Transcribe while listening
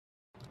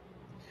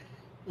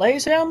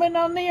Ladies and gentlemen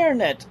on the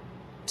internet,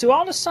 to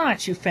all the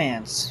Sonichu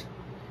fans,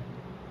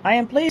 I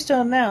am pleased to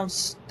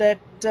announce that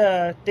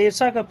the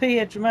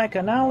Encyclopedia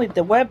Jamaica, not only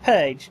the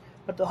webpage,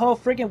 but the whole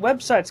freaking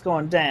website's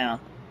going down.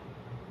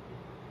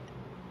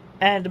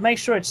 And to make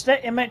sure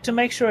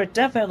it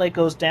definitely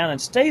goes down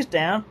and stays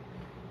down,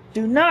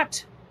 do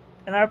not,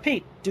 and I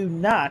repeat, do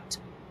not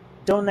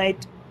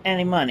donate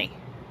any money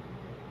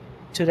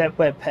to that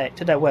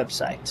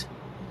website.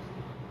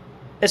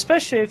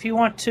 Especially if you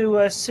want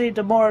to see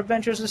the more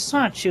adventures of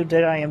Sancho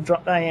that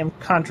I am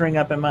conjuring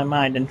up in my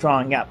mind and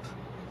drawing up,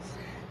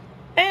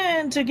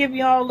 and to give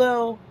you all a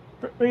little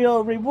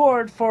real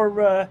reward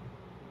for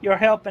your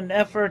help and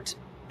effort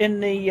in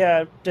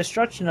the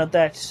destruction of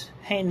that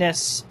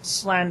heinous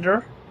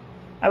slander,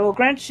 I will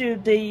grant you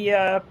the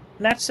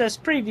access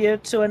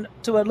preview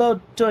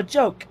to a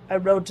joke I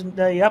wrote in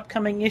the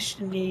upcoming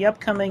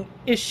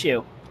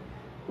issue,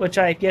 which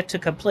I have yet to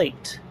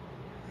complete.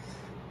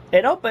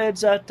 It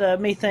opens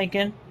at me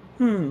thinking,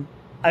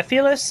 I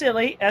feel as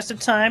silly as the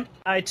time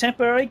I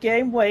temporarily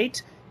gained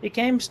weight,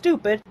 became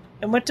stupid,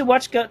 and went to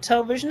watch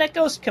television at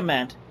Ghost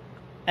Command.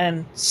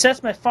 And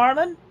Seth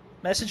MacFarlane,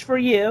 message for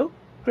you,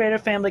 creator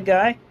Family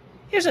Guy.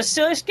 Here's a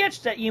silly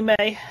sketch that you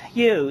may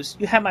use.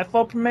 You have my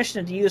full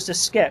permission to use this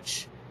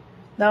sketch.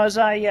 Now, as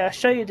I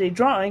show you the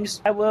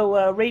drawings, I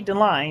will read the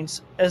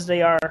lines as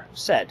they are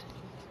said.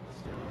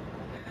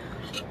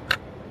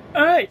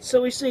 Alright,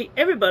 so we see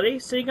everybody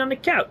sitting on the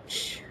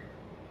couch.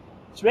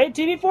 It's rated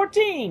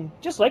TV-14,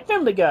 just like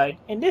Family Guy,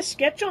 in this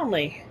sketch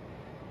only.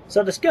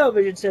 So the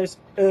Scoville says,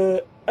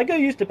 I gotta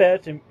use the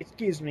bathroom,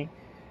 excuse me.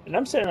 And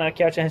I'm sitting on the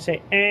couch and I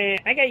say,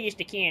 I gotta use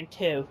the can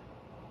too.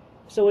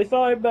 So we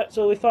follow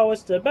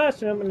us to the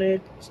bathroom and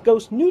it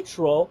goes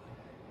neutral.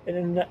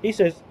 And then he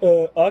says,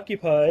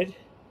 occupied.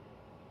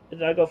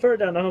 And I go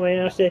further down the hallway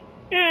and I say,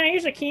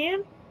 here's a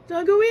can. So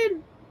I go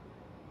in.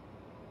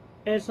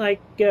 And it's like,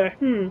 I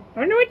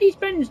wonder what these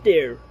buttons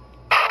do.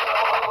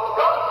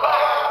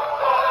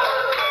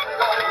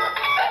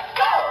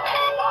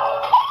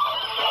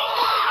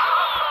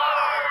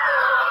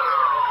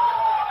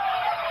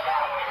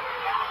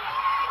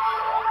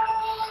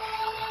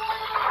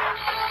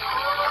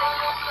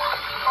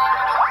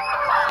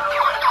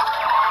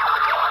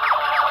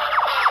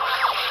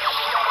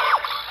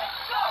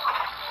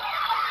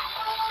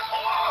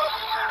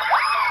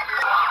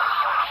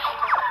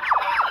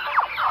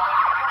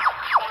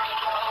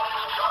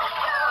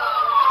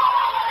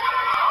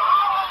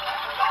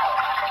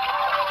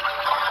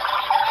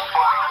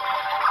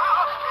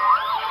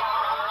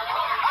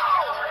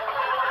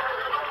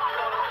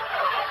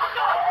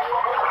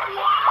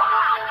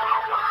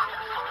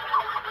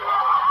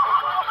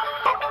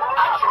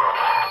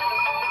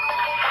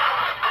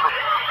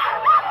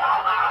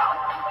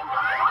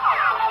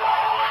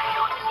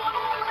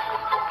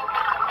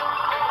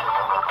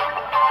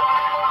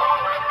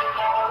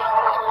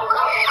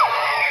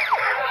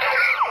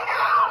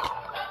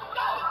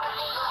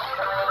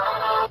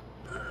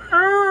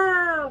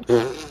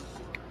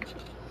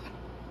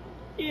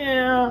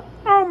 Yeah.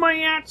 Oh,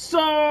 my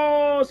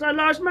axles! I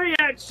lost my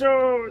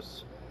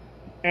axles!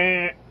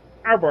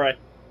 Oh boy.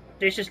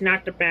 This is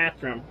not the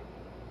bathroom.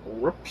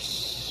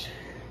 Whoops.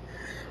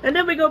 And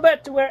then we go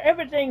back to where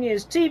everything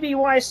is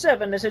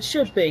TVY7 as it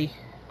should be.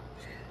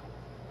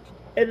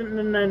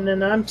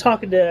 And I'm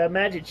talking to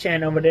Magic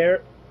Chan over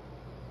there.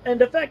 And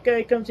the fat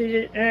guy comes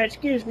in,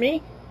 excuse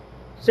me.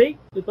 See?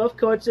 We both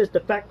coexist, the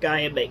fat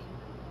guy and me.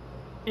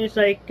 And it's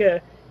like,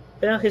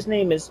 well, his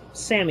name is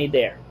Sammy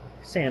there.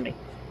 Sammy.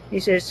 He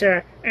says,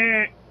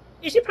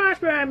 is it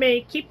possible I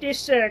may keep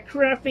this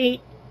crew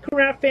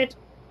outfit?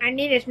 I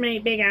need as many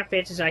big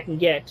outfits as I can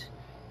get.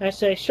 I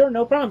say, sure,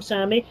 no problem,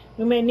 Sammy.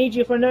 We may need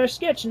you for another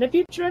sketch in the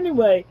future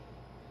anyway.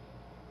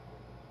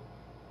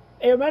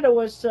 Armada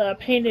was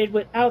painted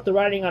without the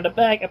writing on the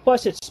back, and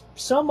plus it's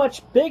so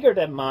much bigger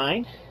than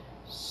mine,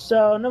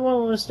 so no one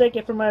will mistake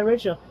it for my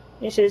original.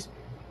 He says,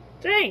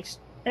 thanks,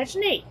 that's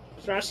neat,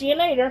 so I'll see you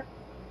later.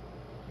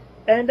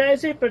 And that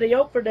is it for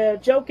the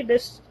joke in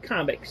this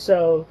comic,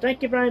 so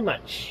thank you very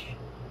much.